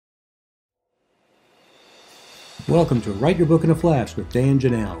Welcome to Write Your Book in a Flash with Dan and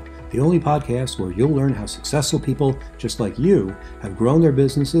Janal, the only podcast where you'll learn how successful people just like you have grown their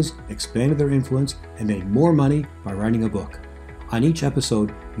businesses, expanded their influence, and made more money by writing a book. On each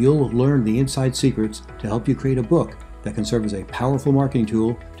episode, you'll learn the inside secrets to help you create a book that can serve as a powerful marketing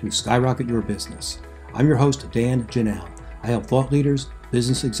tool to skyrocket your business. I'm your host, Dan Janal. I help thought leaders,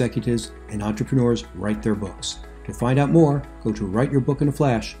 business executives, and entrepreneurs write their books. To find out more, go to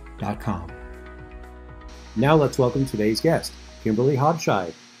writeyourbookinaflash.com. Now let's welcome today's guest, Kimberly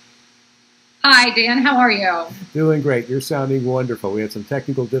Hobscheid. Hi, Dan. How are you? Doing great. You're sounding wonderful. We had some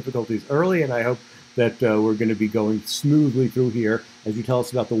technical difficulties early, and I hope that we're going to be going smoothly through here as you tell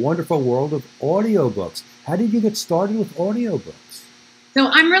us about the wonderful world of audiobooks. How did you get started with audiobooks? So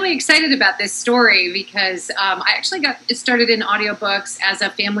I'm really excited about this story because I actually got started in audiobooks as a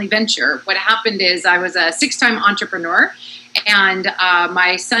family venture. What happened is I was a six-time entrepreneur, and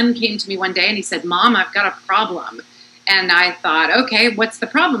my son came to me one day and he said, "Mom, I've got a problem." And I thought, okay, what's the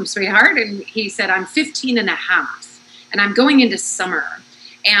problem, sweetheart? And he said, I'm 15 and a half and I'm going into summer.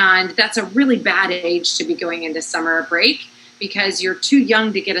 And that's a really bad age to be going into summer break because you're too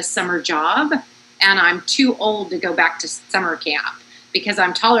young to get a summer job and I'm too old to go back to summer camp because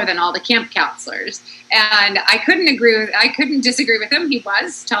I'm taller than all the camp counselors. And I couldn't disagree with him. He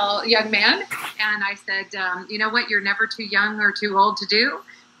was a tall young man. And I said, you know what you're never too young or too old to do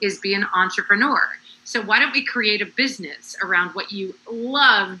is be an entrepreneur. So why don't we create a business around what you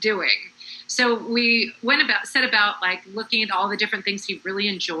love doing? So we set about like looking at all the different things he really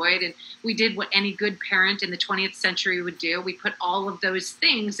enjoyed, and we did what any good parent in the 20th century would do. We put all of those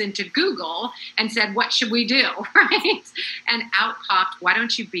things into Google and said, what should we do, right? And out popped, why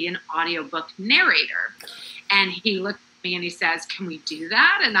don't you be an audiobook narrator? And he looked at me and he says, can we do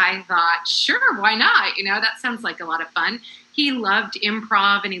that? And I thought, sure, why not? You know, that sounds like a lot of fun. He loved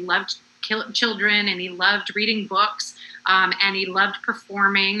improv and he loved children and he loved reading books and he loved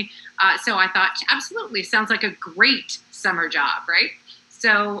performing. So I thought, absolutely, sounds like a great summer job, right?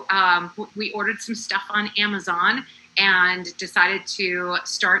 So we ordered some stuff on Amazon and decided to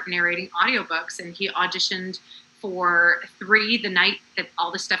start narrating audiobooks. And he auditioned for 3 the night that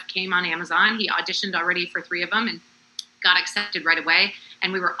all the stuff came on Amazon. He auditioned already for 3 of them and got accepted right away.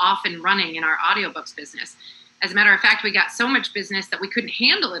 And we were off and running in our audiobooks business. As a matter of fact, we got so much business that we couldn't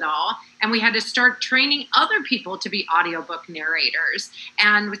handle it all, and we had to start training other people to be audiobook narrators.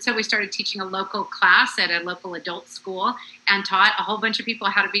 And so we started teaching a local class at a local adult school and taught a whole bunch of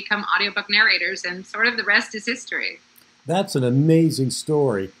people how to become audiobook narrators, and sort of the rest is history. That's an amazing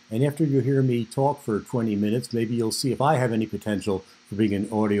story. And after you hear me talk for 20 minutes, maybe you'll see if I have any potential for being an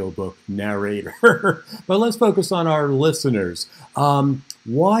audiobook narrator. But let's focus on our listeners.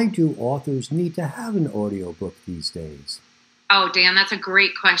 Why do authors need to have an audiobook these days? Oh, Dan, that's a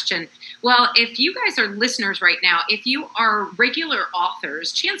great question. Well, if you guys are listeners right now, if you are regular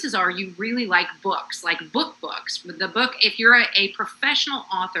authors, chances are you really like books, like books. The book, if you're a professional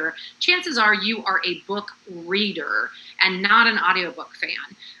author, chances are you are a book reader and not an audiobook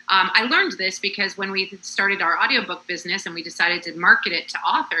fan. I learned this because when we started our audiobook business and we decided to market it to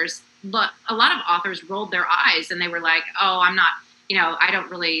authors, a lot of authors rolled their eyes and they were like, oh, I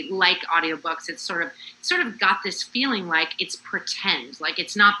don't really like audiobooks. It's sort of got this feeling like it's pretend, like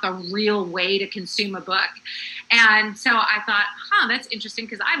it's not the real way to consume a book. And so I thought, that's interesting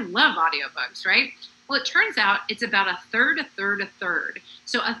because I love audiobooks, right? Well, it turns out it's about a third.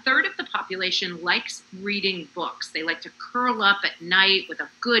 So a third of the population likes reading books. They like to curl up at night with a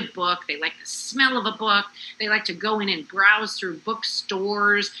good book. They like the smell of a book. They like to go in and browse through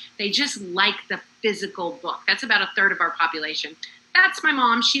bookstores. They just like the physical book. That's about a third of our population. That's my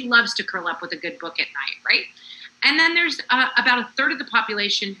mom. She loves to curl up with a good book at night, right? And then there's about a third of the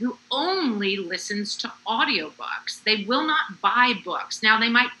population who only listens to audiobooks. They will not buy books. Now, they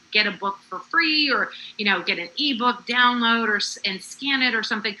might get a book for free or, get an ebook download and scan it or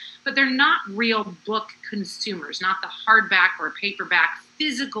something, but they're not real book consumers, not the hardback or paperback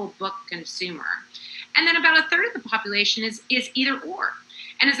physical book consumer. And then about a third of the population is either or.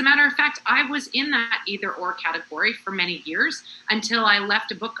 And as a matter of fact, I was in that either or category for many years until I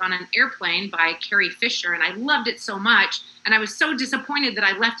left a book on an airplane by Carrie Fisher, and I loved it so much, and I was so disappointed that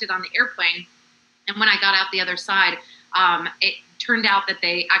I left it on the airplane. And when I got out the other side, it turned out that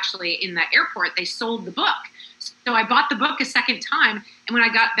they actually, in the airport, they sold the book. So I bought the book a second time, and when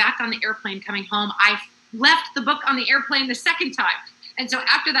I got back on the airplane coming home, I left the book on the airplane the second time. And so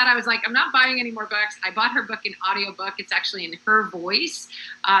after that, I was like, I'm not buying any more books. I bought her book in audiobook. It's actually in her voice.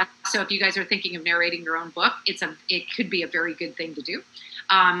 So if you guys are thinking of narrating your own book, it could be a very good thing to do.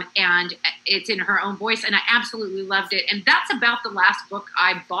 And it's in her own voice, and I absolutely loved it. And that's about the last book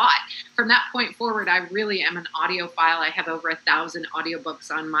I bought. From that point forward, I really am an audiophile. I have over 1,000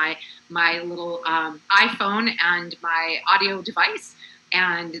 audiobooks on my little iPhone and my audio device.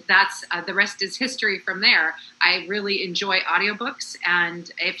 And that's the rest is history from there. I really enjoy audiobooks.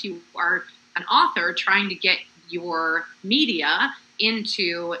 And if you are an author trying to get your media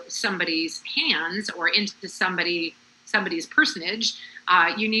into somebody's hands or into somebody's personage,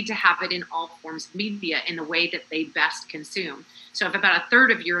 you need to have it in all forms of media in the way that they best consume. So if about a third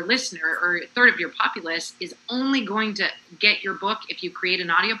of your listener or a third of your populace is only going to get your book if you create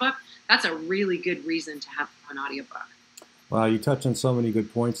an audiobook, that's a really good reason to have an audiobook. Wow, you touched on so many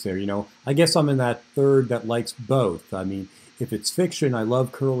good points there. I guess I'm in that third that likes both. I mean, if it's fiction, I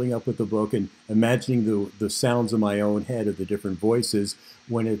love curling up with the book and imagining the sounds in my own head of the different voices.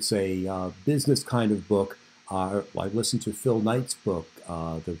 When it's a business kind of book, I listened to Phil Knight's book,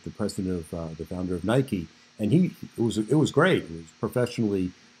 the president of the founder of Nike, and it was great. It was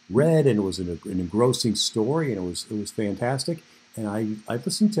professionally read, and it was an engrossing story, and it was fantastic. And I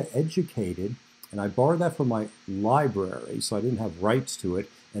listened to Educated. And I borrowed that from my library, so I didn't have rights to it.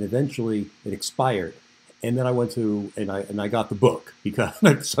 And eventually, it expired. And then I went to and I got the book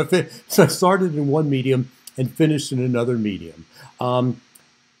because so I started in one medium and finished in another medium.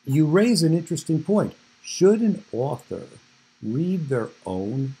 You raise an interesting point. Should an author read their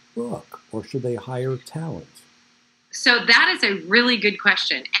own book, or should they hire talent? So that is a really good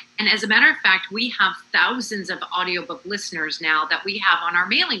question. And as a matter of fact, we have thousands of audiobook listeners now that we have on our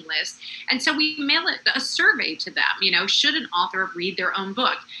mailing list. And so we mail a survey to them, should an author read their own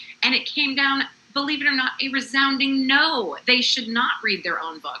book? And it came down, believe it or not, a resounding no. They should not read their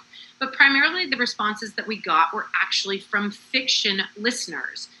own book. But primarily the responses that we got were actually from fiction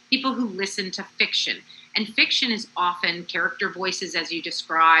listeners, people who listen to fiction. And fiction is often character voices, as you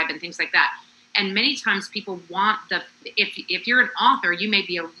describe, and things like that. And many times people want if you're an author, you may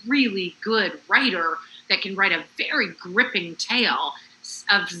be a really good writer that can write a very gripping tale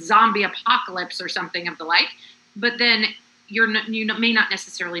of zombie apocalypse or something of the like, but then you may not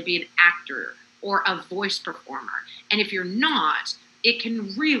necessarily be an actor or a voice performer. And if you're not, it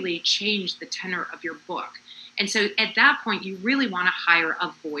can really change the tenor of your book. And so at that point, you really want to hire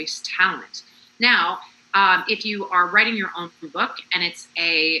a voice talent. Now, if you are writing your own book and it's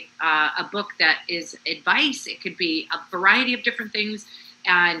a book that is advice, it could be a variety of different things,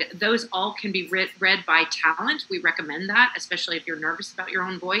 and those all can be read by talent. We recommend that, especially if you're nervous about your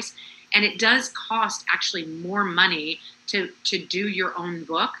own voice. And it does cost actually more money to do your own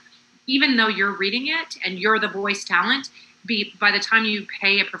book, even though you're reading it and you're the voice talent. By the time you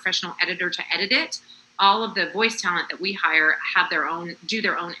pay a professional editor to edit it, all of the voice talent that we hire do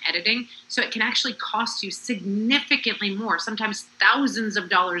their own editing. So it can actually cost you significantly more, sometimes thousands of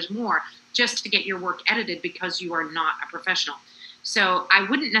dollars more, just to get your work edited because you are not a professional. So I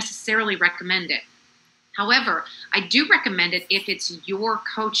wouldn't necessarily recommend it. However, I do recommend it if it's your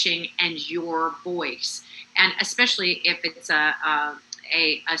coaching and your voice, and especially if it's a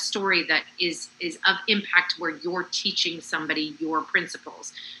story that is of impact where you're teaching somebody your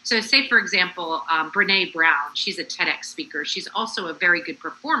principles. So say, for example, Brene Brown, she's a TEDx speaker. She's also a very good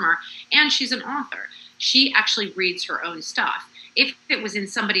performer, and she's an author. She actually reads her own stuff. If it was in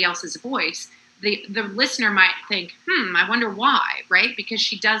somebody else's voice, the listener might think, I wonder why, right? Because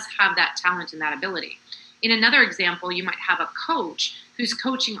she does have that talent and that ability. In another example, you might have a coach who's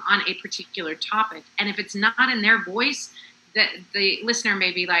coaching on a particular topic, and if it's not in their voice, the listener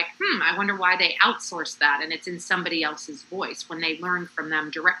may be like, I wonder why they outsourced that, and it's in somebody else's voice when they learn from them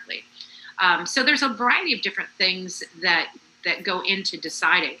directly. So there's a variety of different things that go into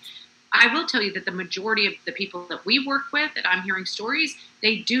deciding. I will tell you that the majority of the people that we work with, that I'm hearing stories,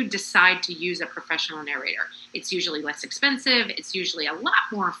 they do decide to use a professional narrator. It's usually less expensive. It's usually a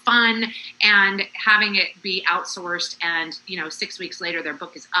lot more fun. And having it be outsourced and, 6 weeks later, their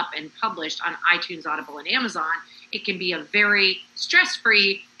book is up and published on iTunes, Audible, and Amazon, it can be a very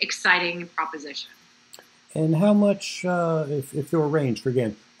stress-free, exciting proposition. And how much, if there were range, for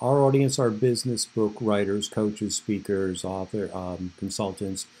again, our audience are business book writers, coaches, speakers, author,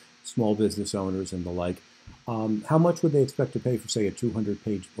 consultants, small business owners, and the like. How much would they expect to pay for, say, a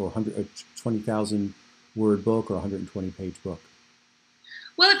 200-page or 20,000-word book or a 120-page book?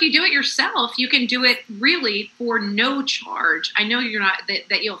 Well, if you do it yourself, you can do it really for no charge. I know you're not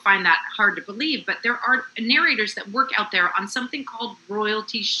that you'll find that hard to believe, but there are narrators that work out there on something called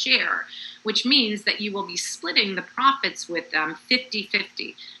royalty share, which means that you will be splitting the profits with them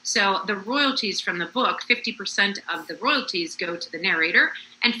 50-50. So the royalties from the book, 50% of the royalties go to the narrator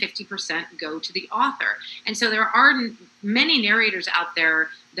and 50% go to the author. And so there are many narrators out there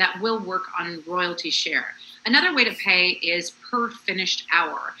that will work on royalty share. Another way to pay is per finished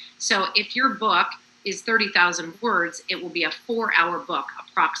hour. So if your book is 30,000 words, it will be a 4-hour book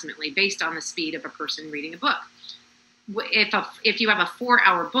approximately based on the speed of a person reading a book. If you have a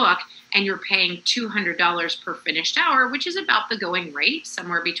 4-hour book and you're paying $200 per finished hour, which is about the going rate,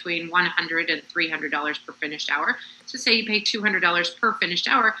 somewhere between $100 and $300 per finished hour. So say you pay $200 per finished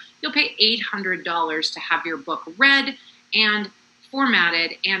hour, you'll pay $800 to have your book read and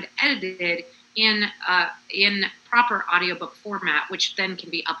formatted and edited in proper audiobook format, which then can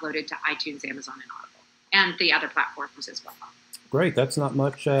be uploaded to iTunes, Amazon, and Audible, and the other platforms as well. Great. That's not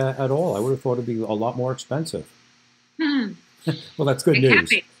much at all. I would have thought it'd be a lot more expensive. Well, that's good news. Can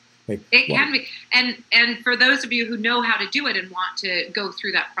be. It can be. And for those of you who know how to do it and want to go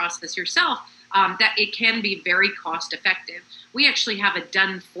through that process yourself, that it can be very cost effective. We actually have a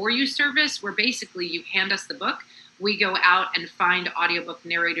done-for-you service where basically you hand us the book. We go out and find audiobook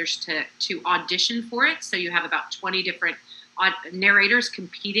narrators to audition for it. So you have about 20 different narrators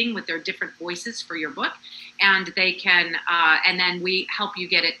competing with their different voices for your book. And they can, and then we help you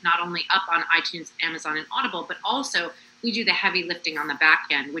get it not only up on iTunes, Amazon, and Audible, but also we do the heavy lifting on the back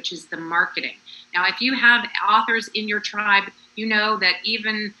end, which is the marketing. Now, if you have authors in your tribe, you know that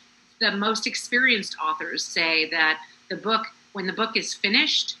even the most experienced authors say that when the book is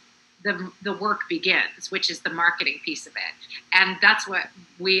finished, the work begins, which is the marketing piece of it. And that's what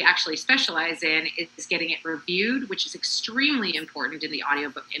we actually specialize in, is getting it reviewed, which is extremely important in the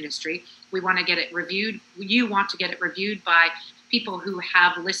audiobook industry. We want to get it reviewed. You want to get it reviewed by people who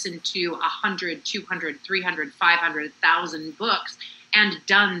have listened to 100, 200, 300, 500, 1,000 books and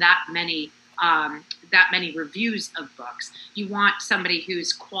done that many reviews of books. You want somebody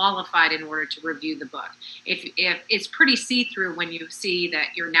who's qualified in order to review the book. If it's pretty see-through when you see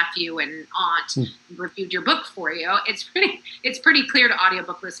that your nephew and aunt reviewed your book for you, it's pretty clear to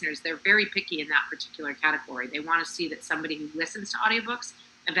audiobook listeners. They're very picky in that particular category. They want to see that somebody who listens to audiobooks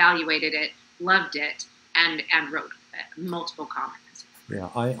evaluated it, loved it, and wrote multiple comments. Yeah,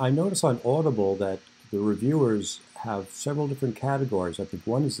 I notice on Audible that the reviewers have several different categories. I think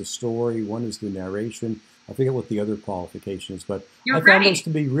one is the story, one is the narration. I forget what the other qualification is, but I found those to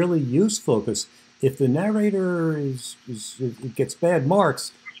be really useful, because if the narrator it gets bad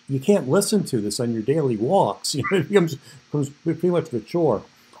marks, you can't listen to this on your daily walks. You know, it becomes pretty much a chore.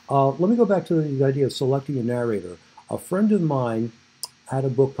 Let me go back to the idea of selecting a narrator. A friend of mine had a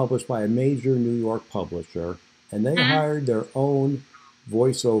book published by a major New York publisher, and they hired their own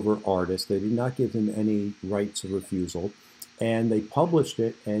voiceover artist. They did not give him any rights of refusal, and they published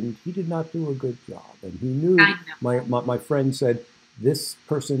it, and he did not do a good job. And he knew, my friend said, this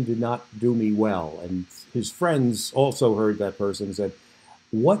person did not do me well. And his friends also heard that person and said,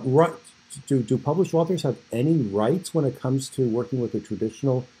 what right, do published authors have any rights when it comes to working with a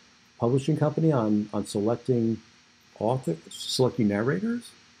traditional publishing company on selecting authors, selecting narrators?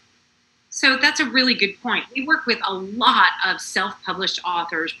 So that's a really good point. We work with a lot of self-published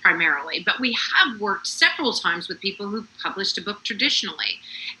authors primarily, but we have worked several times with people who published a book traditionally.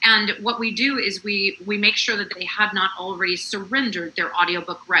 And what we do is we make sure that they have not already surrendered their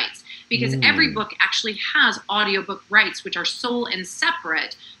audiobook rights, because every book actually has audiobook rights, which are sole and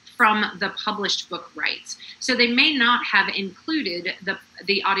separate from the published book rights. So they may not have included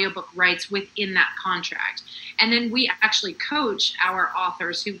the audiobook rights within that contract. And then we actually coach our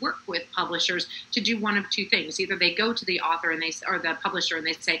authors who work with publishers to do one of two things. Either they go to the author and or the publisher and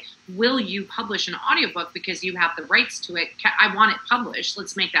they say, will you publish an audiobook because you have the rights to it? I want it published.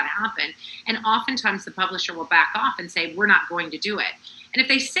 Let's make that happen. And oftentimes the publisher will back off and say, we're not going to do it. And if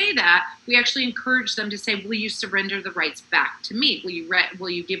they say that, we actually encourage them to say, will you surrender the rights back to me? Will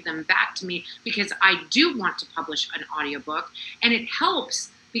you give them back to me? Because I do want to publish an audiobook. And it helps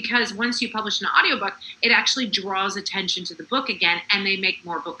because once you publish an audiobook, it actually draws attention to the book again, and they make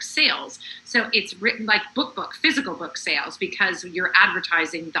more book sales. So it's written like physical book sales, because you're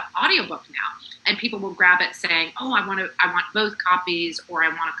advertising the audiobook now. And people will grab it saying, oh, I want both copies, or I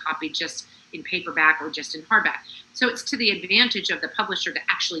want a copy just in paperback or just in hardback. So it's to the advantage of the publisher to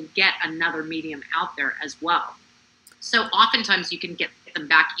actually get another medium out there as well. So oftentimes you can get them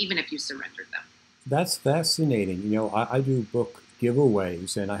back even if you surrendered them. That's fascinating. You know, I do book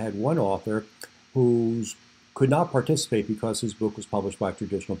giveaways, and I had one author whose could not participate because his book was published by a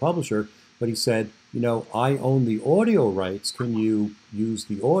traditional publisher, but he said, I own the audio rights. Can you use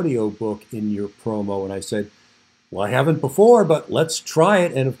the audiobook in your promo? And I said, well, I haven't before, but let's try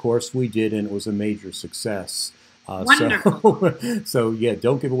it. And of course we did, and it was a major success. Wonderful. So yeah,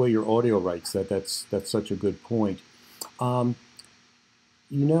 don't give away your audio rights. That's such a good point. You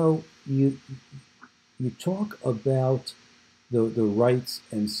talk about the rights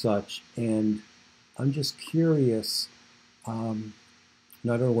and such, and I'm just curious.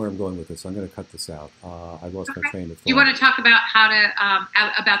 No, I don't know where I'm going with this. I'm going to cut this out. I lost my train of thought. Do you want to talk about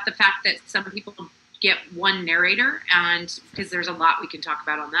about the fact that some people get one narrator, and because there's a lot we can talk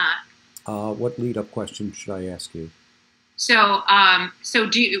about on that. What lead-up question should I ask you? So, how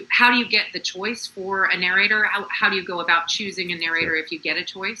do you get the choice for a narrator? How do you go about choosing a narrator if you get a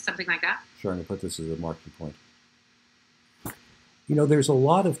choice, something like that? Sure, I'm going to put this as a marking point. There's a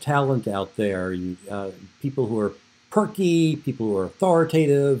lot of talent out there. People who are perky, people who are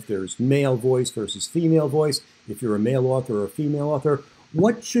authoritative. There's male voice versus female voice. If you're a male author or a female author,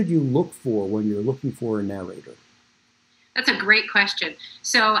 what should you look for when you're looking for a narrator? That's a great question.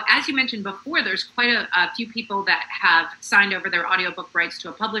 So as you mentioned before, there's quite a few people that have signed over their audiobook rights to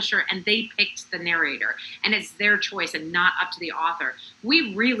a publisher, and they picked the narrator, and it's their choice and not up to the author.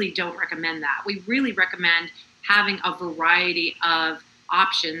 We really don't recommend that. We really recommend having a variety of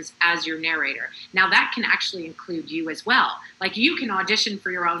options as your narrator. Now that can actually include you as well. Like, you can audition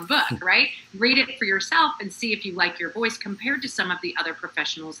for your own book, right? Read it for yourself and see if you like your voice compared to some of the other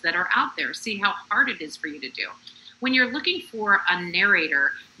professionals that are out there. See how hard it is for you to do. When you're looking for a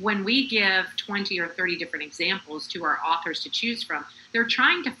narrator, when we give 20 or 30 different examples to our authors to choose from, they're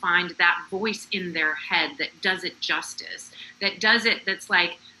trying to find that voice in their head that does it justice, that's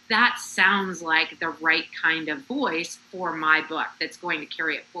like, that sounds like the right kind of voice for my book that's going to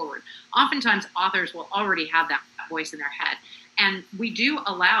carry it forward. Oftentimes, authors will already have that voice in their head. And we do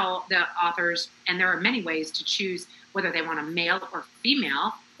allow the authors, and there are many ways to choose whether they want a male or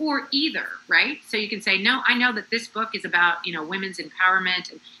female, or either, right? So you can say, no, I know that this book is about, women's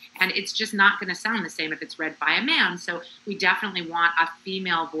empowerment, and it's just not going to sound the same if it's read by a man. So we definitely want a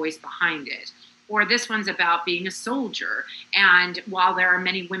female voice behind it. Or this one's about being a soldier. And while there are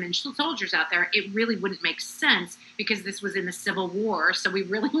many women soldiers out there, it really wouldn't make sense because this was in the Civil War. So we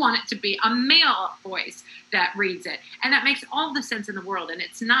really want it to be a male voice that reads it. And that makes all the sense in the world. And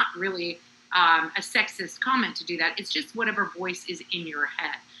it's not really a sexist comment to do that. It's just whatever voice is in your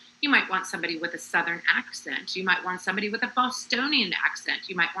head. You might want somebody with a Southern accent. You might want somebody with a Bostonian accent.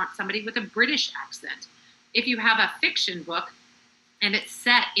 You might want somebody with a British accent. If you have a fiction book and it's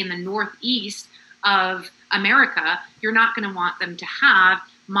set in the Northeast of America, you're not going to want them to have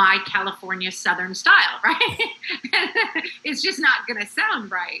my California Southern style, right? It's just not going to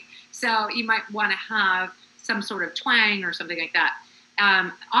sound right. So you might want to have some sort of twang or something like that.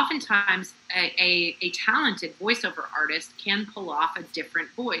 Oftentimes, a talented voiceover artist can pull off a different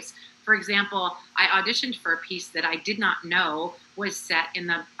voice. For example, I auditioned for a piece that I did not know was set in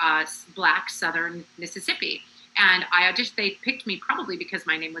the Black Southern Mississippi. And they picked me probably because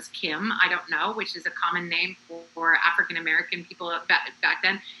my name was Kim, I don't know, which is a common name for African-American people back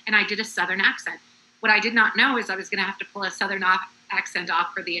then. And I did a Southern accent. What I did not know is I was going to have to pull a Southern accent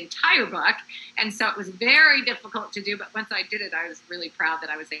off for the entire book. And so it was very difficult to do. But once I did it, I was really proud that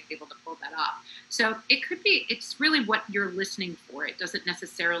I was able to pull that off. So it's really what you're listening for. It doesn't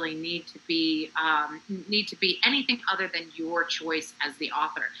necessarily need to be anything other than your choice as the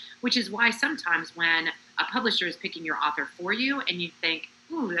author, which is why sometimes when a publisher is picking your author for you and you think,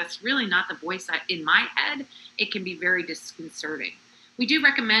 ooh, that's really not the voice in my head, it can be very disconcerting. We do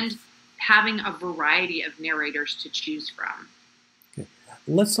recommend having a variety of narrators to choose from. Okay.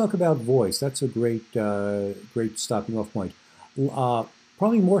 Let's talk about voice. That's a great stopping off point.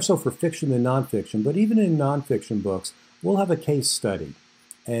 Probably more so for fiction than nonfiction, but even in nonfiction books, we'll have a case study,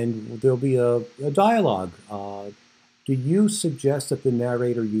 and there'll be a dialogue. Do you suggest that the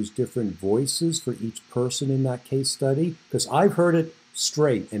narrator use different voices for each person in that case study? Because I've heard it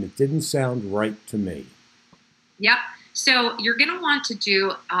straight, and it didn't sound right to me. Yep. So you're going to want to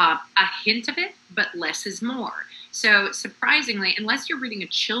do a hint of it, but less is more. So surprisingly, unless you're reading a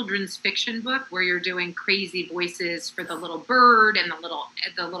children's fiction book where you're doing crazy voices for the little bird and the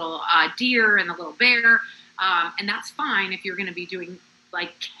little deer and the little bear, and that's fine if you're going to be doing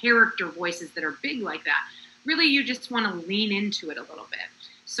like character voices that are big like that. Really, you just want to lean into it a little bit.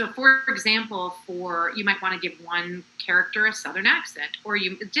 So, for example, you might want to give one character a Southern accent, or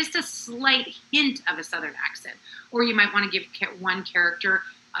just a slight hint of a Southern accent, or you might want to give one character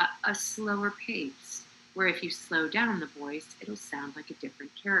a slower pace, where if you slow down the voice, it'll sound like a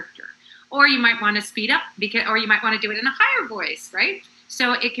different character. or you might want to speed up, or you might want to do it in a higher voice, right?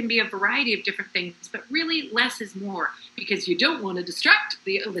 So it can be a variety of different things, but really less is more, because you don't want to distract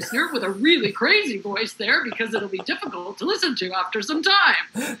the listener with a really crazy voice there, because it'll be difficult to listen to after some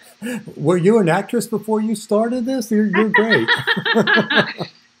time. Were you an actress before you started this? You're great.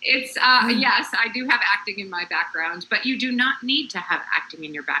 It's yes, I do have acting in my background, but you do not need to have acting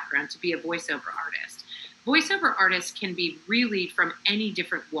in your background to be a voiceover artist. Voiceover artists can be really from any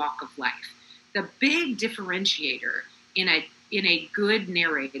different walk of life. The big differentiator in a good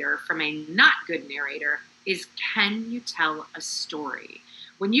narrator from a not good narrator is, can you tell a story?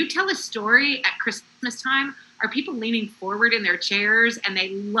 When you tell a story at Christmas time, are people leaning forward in their chairs and they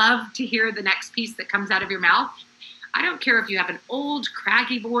love to hear the next piece that comes out of your mouth? I don't care if you have an old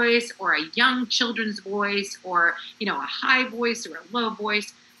craggy voice or a young children's voice, or, a high voice or a low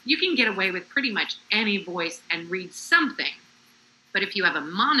voice. You can get away with pretty much any voice and read something. But if you have a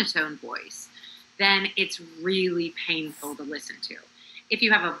monotone voice, then it's really painful to listen to. If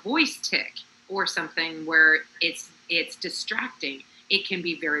you have a voice tic or something where it's distracting, it can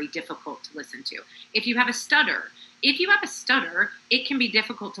be very difficult to listen to. If you have a stutter, it can be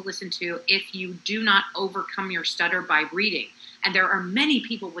difficult to listen to if you do not overcome your stutter by reading. And there are many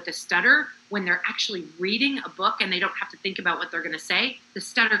people with a stutter, when they're actually reading a book and they don't have to think about what they're going to say, the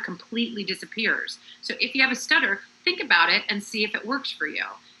stutter completely disappears. So if you have a stutter, think about it and see if it works for you.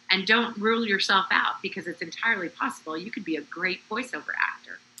 And don't rule yourself out, because it's entirely possible you could be a great voiceover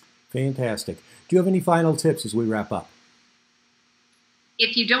actor. Fantastic. Do you have any final tips as we wrap up?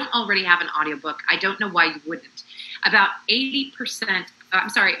 If you don't already have an audiobook, I don't know why you wouldn't. About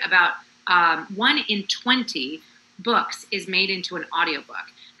 1 in 20 books is made into an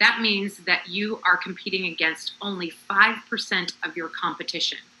audiobook. That means that you are competing against only 5% of your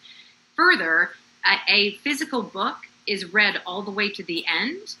competition. Further, a physical book is read all the way to the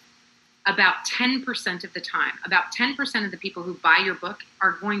end about 10% of the time. About 10% of the people who buy your book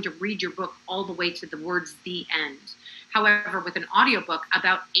are going to read your book all the way to the words "the end." However, with an audiobook,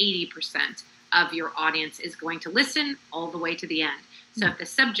 about 80% of your audience is going to listen all the way to the end. So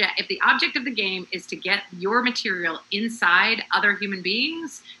if the object of the game is to get your material inside other human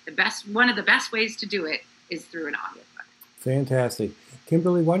beings, one of the best ways to do it is through an audiobook. Fantastic.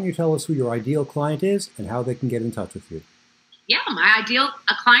 Kimberly, why don't you tell us who your ideal client is and how they can get in touch with you? Yeah, my ideal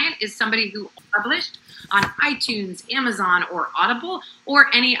client is somebody who published on iTunes, Amazon, or Audible,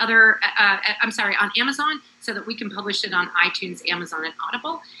 or any other, on Amazon, so that we can publish it on iTunes, Amazon, and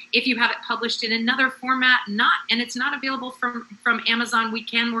Audible. If you have it published in another format, and it's not available from Amazon, we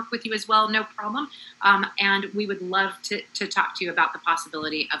can work with you as well, no problem. And we would love to talk to you about the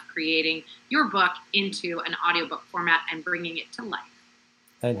possibility of creating your book into an audiobook format and bringing it to life.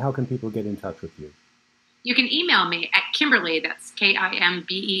 And how can people get in touch with you? You can email me at Kimberly, that's Kimberly, at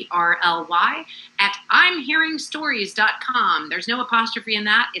imhearingstories.com. There's no apostrophe in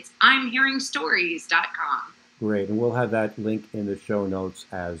that. It's imhearingstories.com. Great, and we'll have that link in the show notes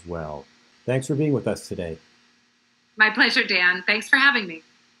as well. Thanks for being with us today. My pleasure, Dan. Thanks for having me.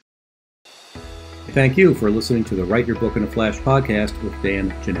 Thank you for listening to the Write Your Book in a Flash podcast with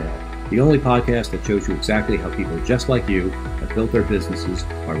Dan Janal, the only podcast that shows you exactly how people just like you have built their businesses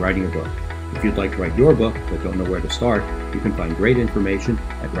by writing a book. If you'd like to write your book but don't know where to start, you can find great information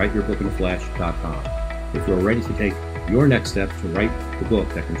at writeyourbookinaflash.com. If you're ready to take your next step to write the book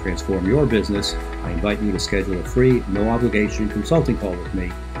that can transform your business, I invite you to schedule a free, no-obligation consulting call with me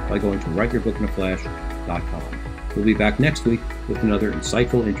by going to writeyourbookinaflash.com. We'll be back next week with another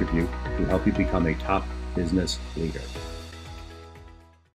insightful interview to help you become a top business leader.